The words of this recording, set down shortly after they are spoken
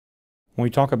When we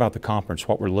talk about the conference,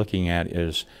 what we're looking at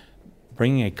is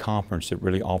bringing a conference that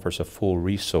really offers a full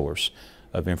resource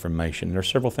of information. There are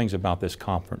several things about this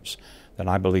conference that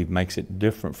I believe makes it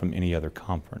different from any other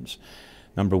conference.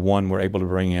 Number one, we're able to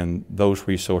bring in those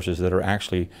resources that are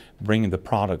actually bringing the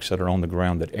products that are on the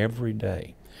ground that every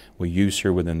day we use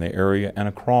here within the area and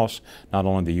across not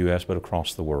only the U.S. but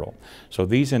across the world. So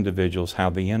these individuals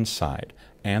have the insight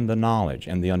and the knowledge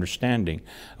and the understanding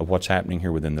of what's happening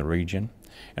here within the region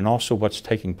and also what's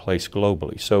taking place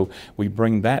globally. So we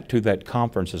bring that to that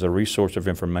conference as a resource of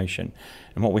information.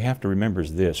 And what we have to remember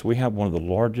is this: we have one of the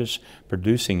largest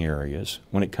producing areas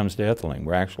when it comes to ethylene.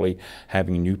 We're actually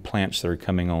having new plants that are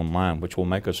coming online, which will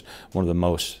make us one of the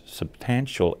most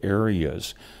substantial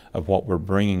areas of what we're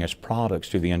bringing as products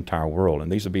to the entire world.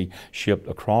 And these will be shipped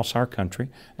across our country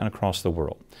and across the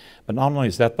world. But not only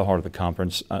is that the heart of the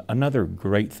conference, another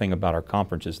great thing about our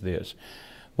conference is this: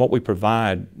 what we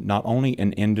provide, not only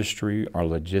in industry or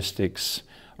logistics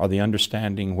or the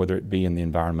understanding, whether it be in the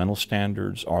environmental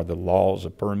standards or the laws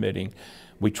of permitting,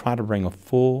 we try to bring a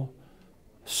full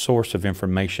source of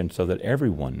information so that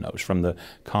everyone knows, from the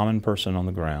common person on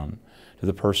the ground to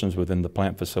the persons within the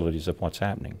plant facilities, of what's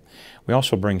happening. We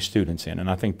also bring students in, and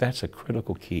I think that's a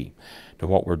critical key to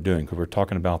what we're doing, because we're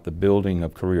talking about the building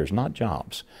of careers, not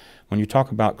jobs. When you talk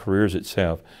about careers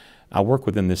itself, I work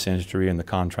within this industry in the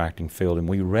contracting field, and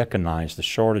we recognize the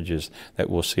shortages that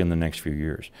we'll see in the next few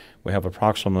years. We have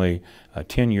approximately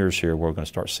 10 years here where we're going to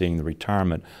start seeing the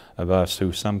retirement of us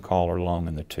who some call are long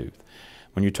in the tooth.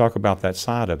 When you talk about that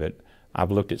side of it,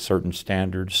 I've looked at certain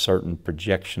standards, certain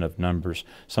projection of numbers,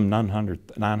 some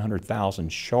 900,000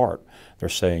 short, they're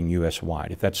saying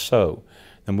U.S.-wide. If that's so,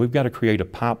 then we've got to create a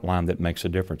pipeline that makes a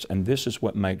difference. And this is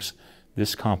what makes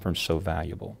this conference so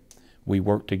valuable. We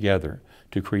work together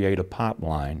to create a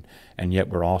pipeline, and yet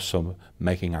we're also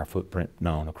making our footprint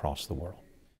known across the world.